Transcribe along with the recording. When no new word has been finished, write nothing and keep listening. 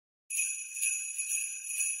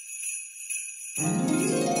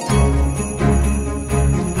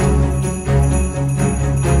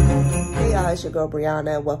it's your girl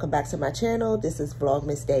Brianna. Welcome back to my channel. This is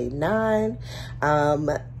Vlogmas Day 9.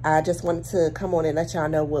 I just wanted to come on and let y'all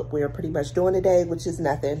know what we're pretty much doing today, which is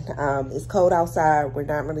nothing. It's cold outside. We're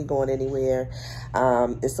not really going anywhere.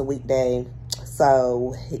 It's a weekday.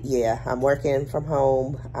 So, yeah, I'm working from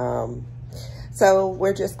home. So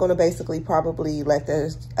we're just going to basically probably let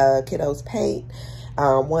the kiddos paint.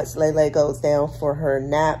 Once Lele goes down for her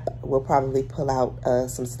nap, we'll probably pull out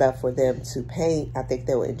some stuff for them to paint. I think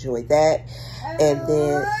they'll enjoy that. And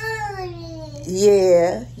then,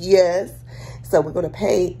 yes. So we're going to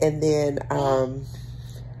paint, and then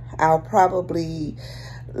I'll probably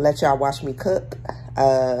let y'all watch me cook.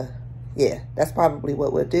 Yeah, that's probably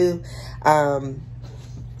what we'll do.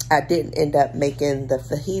 I didn't end up making the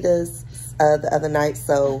fajitas the other night,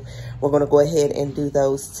 so we're going to go ahead and do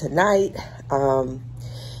those tonight.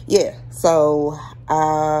 Yeah, so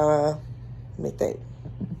let me think.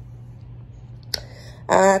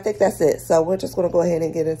 I think that's it. So we're just going to go ahead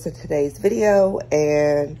and get into today's video,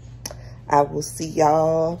 and I will see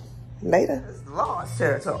y'all later. It's lost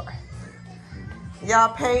territory.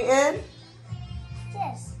 Y'all painting?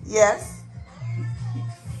 Yes. Yes.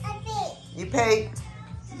 I paint. You paint?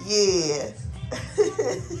 Yeah.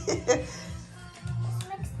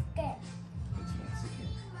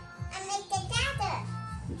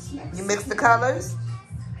 You mix the colors?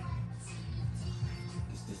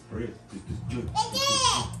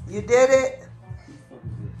 You did it?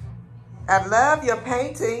 I love your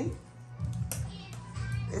painting.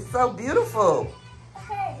 It's so beautiful.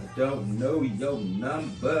 I don't know your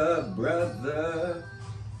number, brother.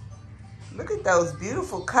 Look at those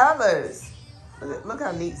beautiful colors. Look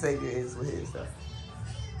how neat Xavier is with his stuff.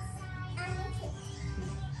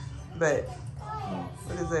 But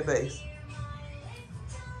look at that base.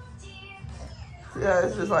 Yeah,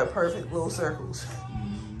 it's just like perfect little circles.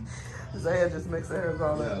 Zaya just makes the hairs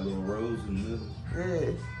all Yeah, up. a little rose in the middle.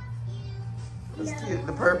 Yeah. That's cute.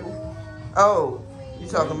 The purple. Oh, you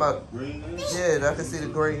talking about? Green? Yeah, I can see the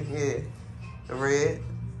green. Yeah. The red.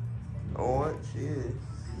 Orange. Yeah.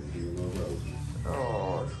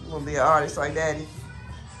 Oh, you want to be an artist like Daddy?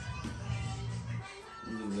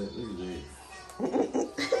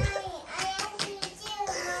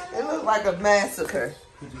 It looks like a massacre.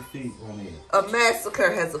 Put your feet on it. A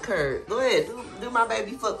massacre has occurred. Go ahead, do my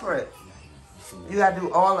baby footprint. You gotta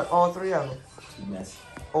do all three of them Too messy.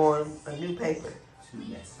 on a new paper. Too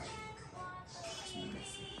messy. Too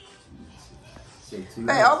messy. Too messy. Too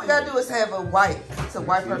Hey, all we gotta do is have a wipe to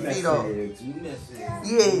wipe her feet off. Too messy.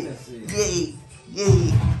 Yeah, yeah, yeah.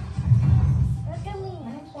 Look at me.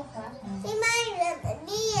 See my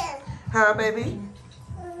ear. Huh, baby?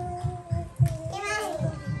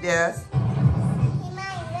 Yes.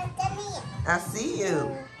 I see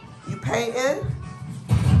you. You painting?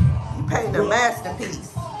 You painting a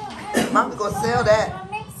masterpiece. Mama gonna sell that.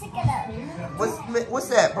 What's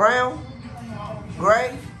that? Brown?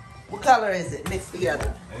 Gray? What color is it mixed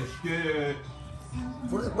together? That's good.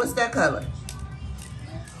 What's that color?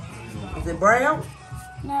 Is it brown?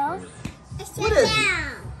 No. What is it?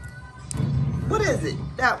 What is it?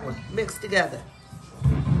 That one mixed together.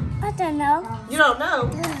 I don't know. You don't know?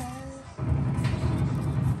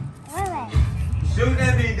 Shoot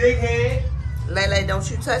at me, dickhead. Lele, don't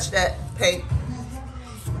you touch that paint.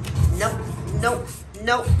 Nope, nope,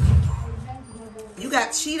 nope. You got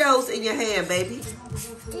Cheetos in your hand, baby.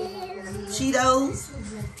 Cheetos.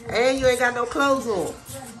 And you ain't got no clothes on.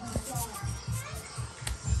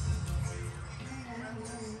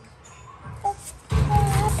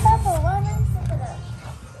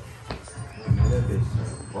 That bitch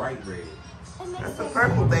bright red. That's a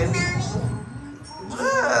purple, baby.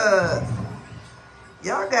 Look.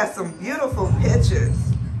 Y'all got some beautiful pictures.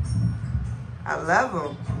 I love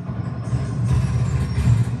them.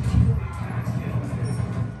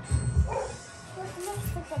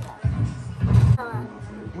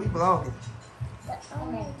 We vlogging.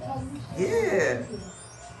 Yeah.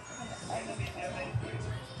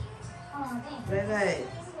 Baby,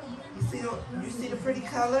 you see the pretty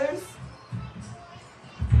colors?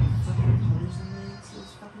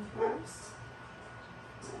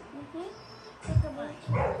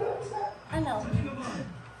 I know.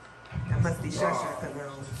 That must be Shasha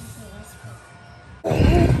Canal.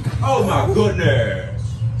 Oh my goodness!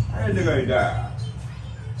 That nigga ain't died.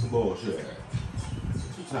 Some bullshit.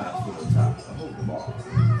 2 times to the top. I hold the ball.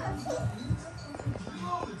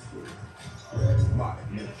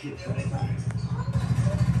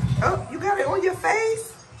 Oh, you got it on your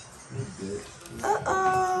face?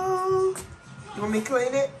 Uh-oh. You want me to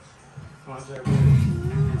clean it?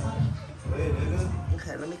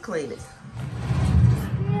 Okay, let me clean it.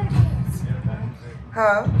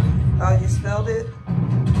 Huh? Oh, you spilled it?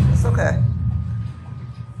 It's okay.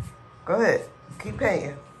 Go ahead. Keep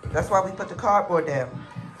painting. That's why we put the cardboard down.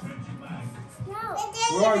 No.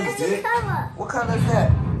 Where are you, Dick? What color is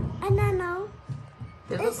that? I don't know.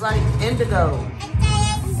 It looks like indigo.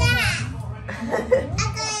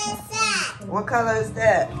 What color is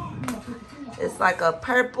that? It's like a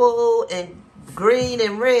purple and green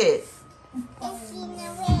and red.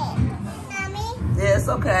 Yeah, it's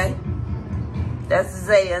okay. That's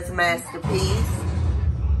Zaya's masterpiece.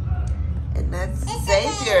 And that's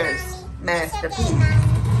Xavier's masterpiece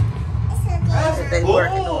that they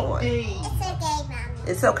working on.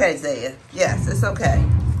 It's okay, Zaya. Yes, it's okay.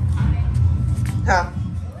 Huh?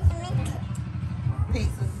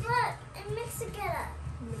 Pieces. Look, it mixed together.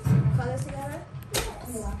 Colors together? Yes.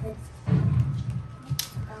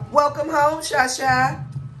 Welcome home, Shasha.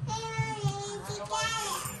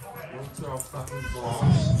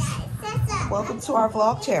 Welcome to our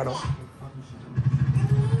vlog channel.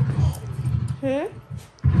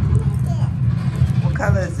 What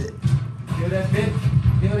color is it? Feel that bit?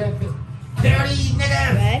 Feel that bit? There these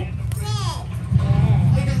niggas! Red?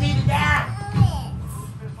 Niggas need to die!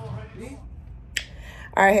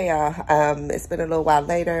 All right, hey y'all. It's been a little while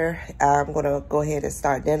later. I'm gonna go ahead and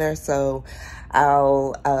start dinner, so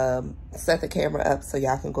I'll set the camera up so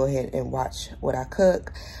y'all can go ahead and watch what I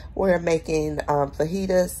cook. We're making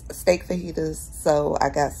fajitas, steak fajitas. So I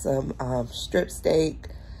got some strip steak,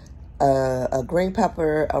 a green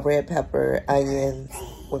pepper, a red pepper, onions.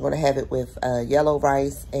 We're gonna have it with yellow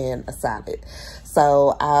rice and a salad.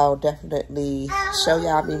 So I'll definitely show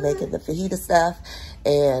y'all me making the fajita stuff,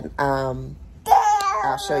 and I'll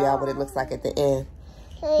show y'all what it looks like at the end.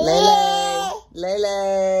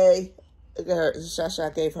 Lele. Look at her. Shasha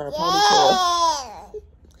gave her a ponytail.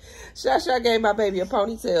 Shasha gave my baby a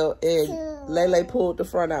ponytail, and Lele pulled the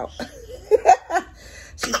front out.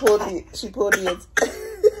 She pulled the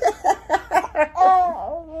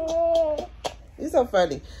You're so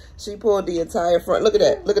funny. She pulled the entire front. Look at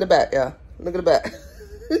that. Look at the back, y'all. Look at the back.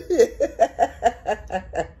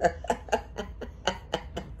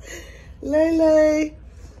 Lele.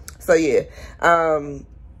 So yeah,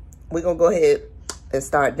 we're gonna go ahead and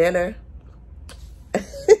start dinner.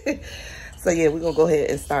 So yeah, we're gonna go ahead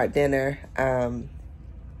and start dinner. Hi,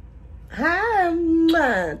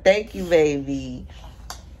 Ma. Thank you, baby.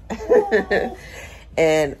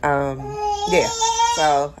 And yeah,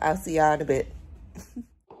 so I'll see y'all in a bit.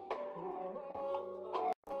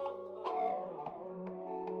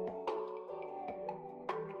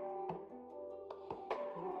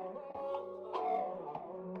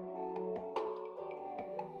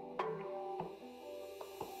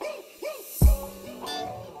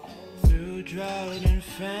 Drought and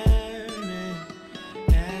famine,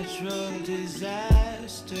 natural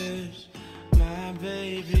disasters. My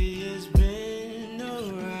baby has been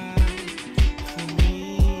around for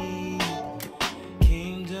me.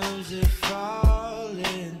 Kingdoms are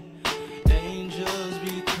falling, angels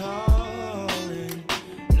be calling.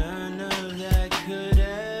 None of that could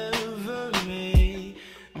ever make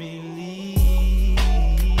me leave.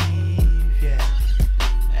 Yeah.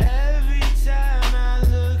 Every time I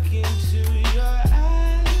look into your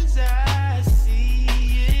eyes, I see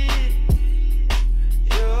it.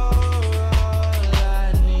 You're all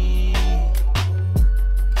I need.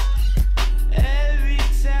 Every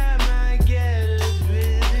time I get a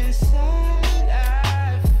bit inside,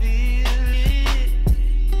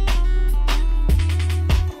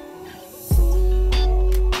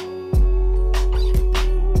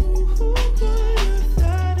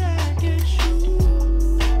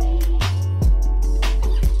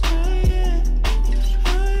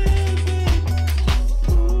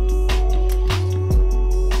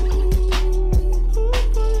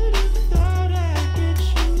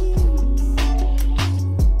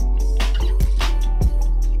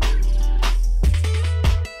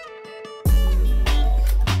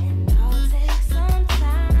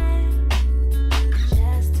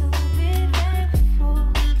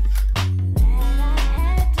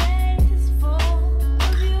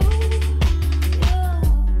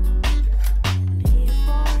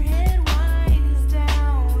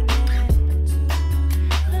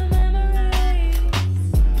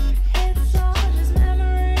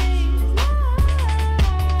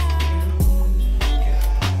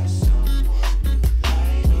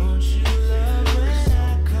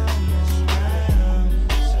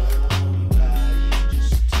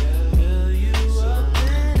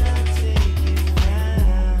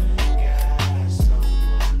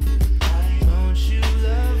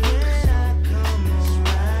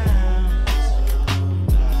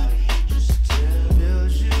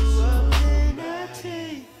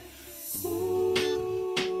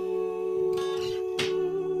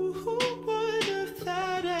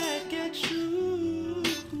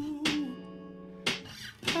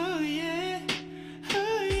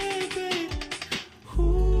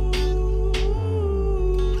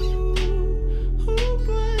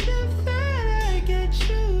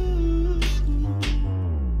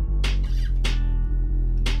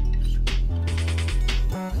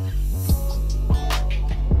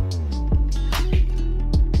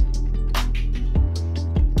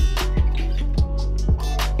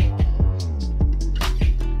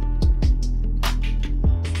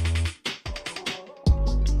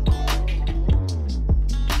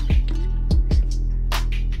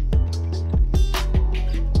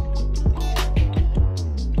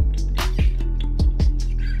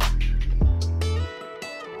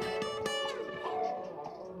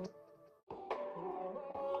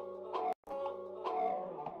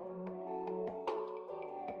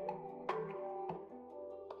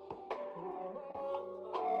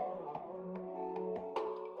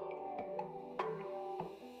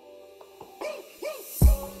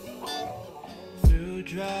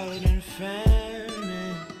 drought and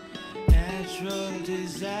famine, natural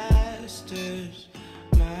disasters.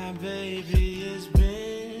 My baby has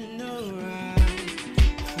been around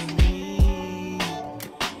for me.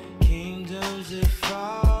 Kingdoms are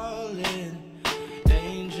falling,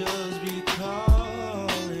 angels be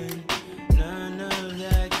calling. None of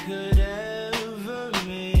that could ever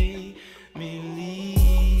make me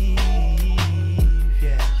leave.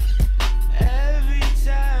 Yeah. Every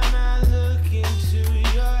time I look into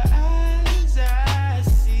your eyes, I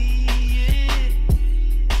see it.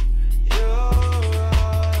 You're all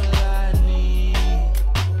I need.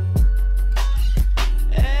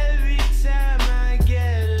 Every time I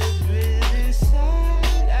get a bit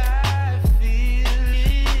inside, I feel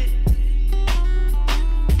it.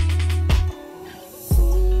 Who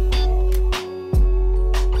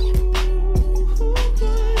would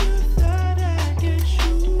have thought I'd get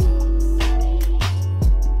you?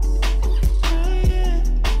 Oh yeah,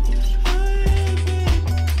 baby.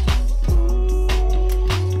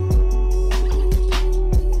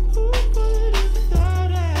 Who would have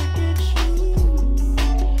thought I'd get you?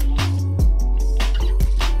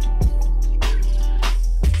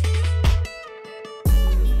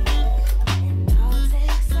 I'll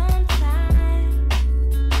take some time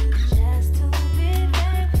just to be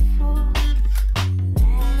thankful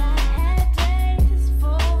that I had days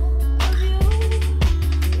full of you.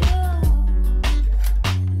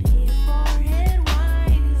 Before it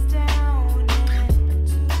winds down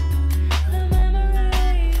into the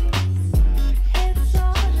memories, it's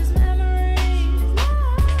all just memories.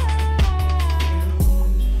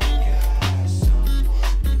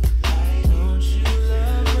 Don't you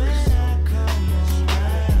love when I come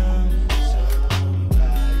around?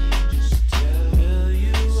 Somebody just fill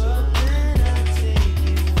you up and I take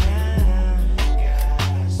it down.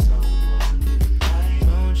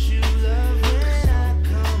 Don't you love when I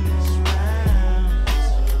come around?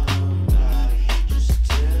 Somebody just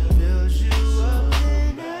build you up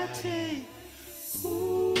and I take.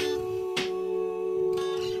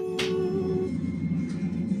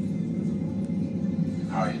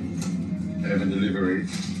 Hi. Have a delivery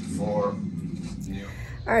for you.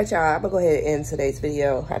 All right, y'all, I'm gonna go ahead and end today's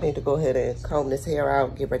video. I need to go ahead and comb this hair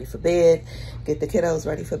out, get ready for bed, get the kiddos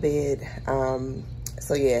ready for bed.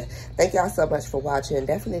 So yeah, thank y'all so much for watching.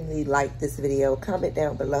 Definitely like this video, comment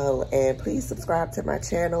down below, and please subscribe to my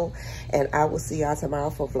channel. And I will see y'all tomorrow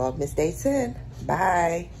for Vlogmas Day 10.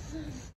 Bye.